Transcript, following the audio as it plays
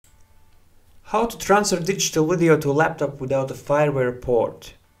How to transfer digital video to a laptop without a Firewire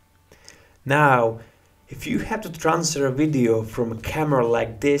port. Now, if you have to transfer a video from a camera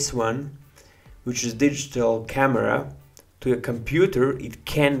like this one, which is digital camera, to a computer, it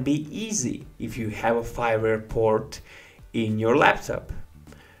can be easy if you have a Firewire port in your laptop.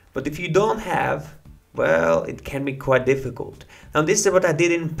 But if you don't have, well, it can be quite difficult. Now this is what I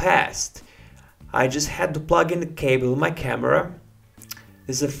did in the past. I just had to plug in the cable in my camera.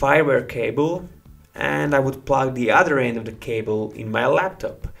 This is a Firewire cable, and I would plug the other end of the cable in my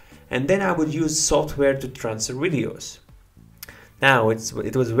laptop, and then I would use software to transfer videos. Now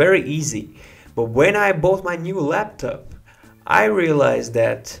it was very easy, but when I bought my new laptop, I realized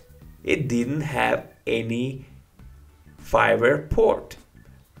that it didn't have any Firewire port.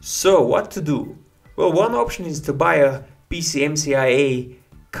 So what to do? Well, one option is to buy a PCMCIA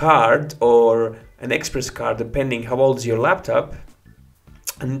card or an Express card, depending how old is your laptop,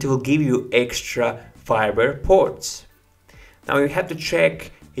 and it will give you extra Firewire ports. Now you have to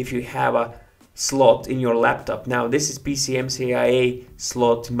check if you have a slot in your laptop. Now this is PCMCIA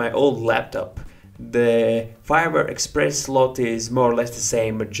slot in my old laptop. The Firewire Express slot is more or less the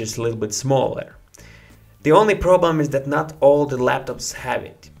same, but just a little bit smaller. The only problem is that not all the laptops have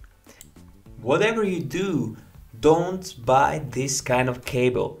it. Whatever you do, don't buy this kind of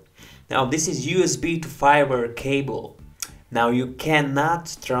cable. Now this is USB to Firewire cable. Now you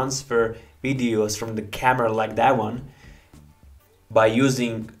cannot transfer videos from the camera like that one by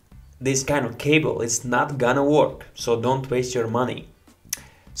using this kind of cable. It's not gonna work, so don't waste your money.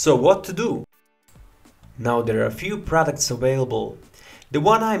 So what to do? Now there are a few products available. The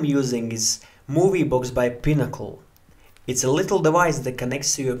one I'm using is MovieBox by Pinnacle. It's a little device that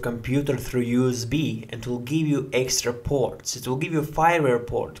connects to your computer through USB and will give you extra ports. It will give you a Firewire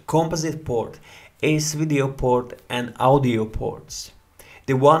port, composite port, ACE video port and audio ports.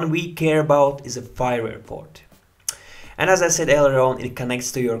 The one we care about is a Firewire port. And as I said earlier on, it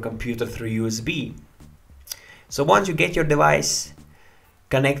connects to your computer through USB. So once you get your device,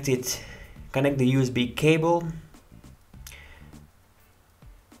 connect the USB cable,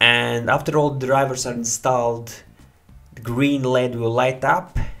 and after all the drivers are installed, the green LED will light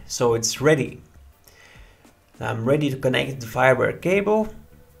up, so it's ready. I'm ready to connect the Firewire cable.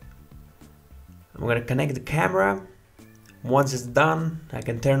 I'm going to connect the camera. Once it's done, I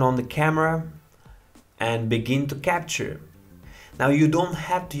can turn on the camera and begin to capture. Now you don't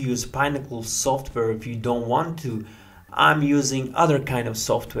have to use Pinnacle software if you don't want to. I'm using other kind of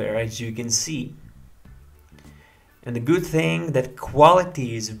software, as you can see. And the good thing, that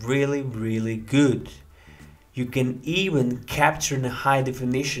quality is really good. You can even capture in a high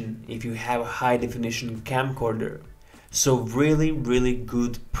definition if you have a high definition camcorder. So really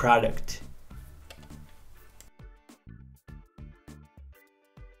good product.